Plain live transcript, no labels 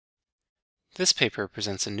This paper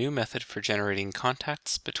presents a new method for generating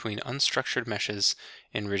contacts between unstructured meshes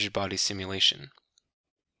in rigid body simulation.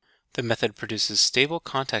 The method produces stable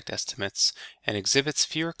contact estimates and exhibits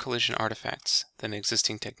fewer collision artifacts than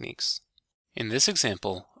existing techniques. In this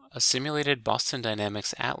example, a simulated Boston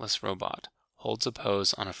Dynamics Atlas robot holds a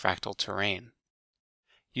pose on a fractal terrain.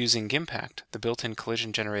 Using Gimpact, the built-in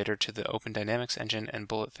collision generator to the Open Dynamics engine and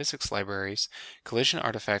bullet physics libraries, collision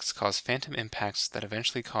artifacts cause phantom impacts that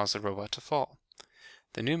eventually cause the robot to fall.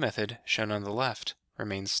 The new method, shown on the left,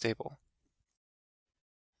 remains stable.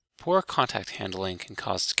 Poor contact handling can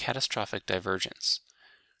cause catastrophic divergence.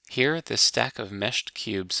 Here, this stack of meshed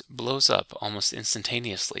cubes blows up almost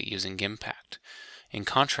instantaneously using Gimpact. In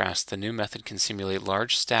contrast, the new method can simulate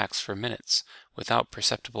large stacks for minutes without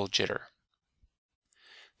perceptible jitter.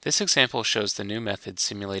 This example shows the new method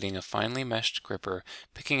simulating a finely meshed gripper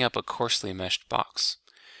picking up a coarsely meshed box.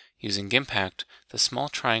 Using Gimpact, the small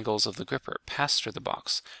triangles of the gripper pass through the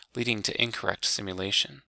box, leading to incorrect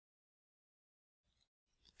simulation.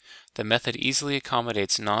 The method easily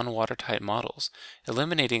accommodates non-watertight models,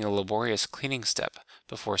 eliminating a laborious cleaning step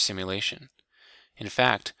before simulation. In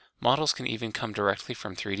fact, models can even come directly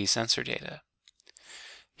from 3D sensor data.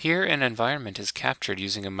 Here, an environment is captured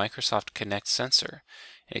using a Microsoft Kinect sensor.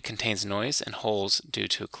 It contains noise and holes due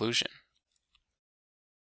to occlusion.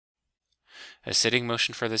 A sitting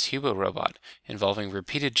motion for this Hubo robot, involving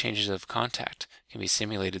repeated changes of contact, can be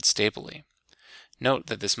simulated stably. Note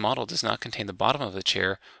that this model does not contain the bottom of the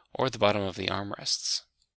chair or the bottom of the armrests.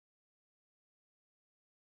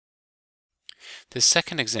 This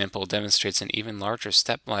second example demonstrates an even larger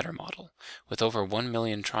stepladder model, with over 1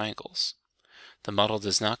 million triangles. The model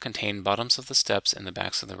does not contain bottoms of the steps and the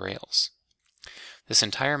backs of the rails. This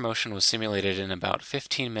entire motion was simulated in about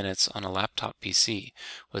 15 minutes on a laptop PC,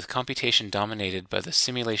 with computation dominated by the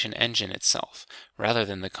simulation engine itself, rather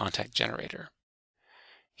than the contact generator.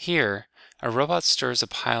 Here, a robot stirs a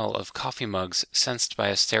pile of coffee mugs sensed by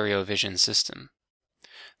a stereo vision system.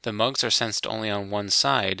 The mugs are sensed only on one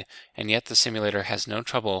side, and yet the simulator has no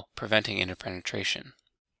trouble preventing interpenetration.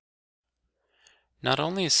 Not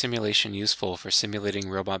only is simulation useful for simulating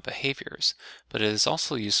robot behaviors, but it is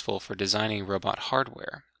also useful for designing robot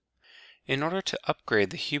hardware. In order to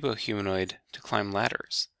upgrade the Hubo humanoid to climb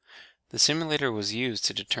ladders, the simulator was used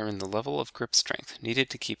to determine the level of grip strength needed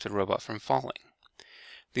to keep the robot from falling.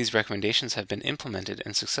 These recommendations have been implemented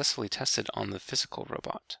and successfully tested on the physical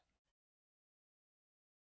robot.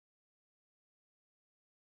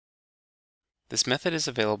 This method is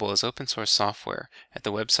available as open source software at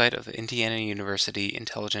the website of the Indiana University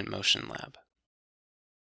Intelligent Motion Lab.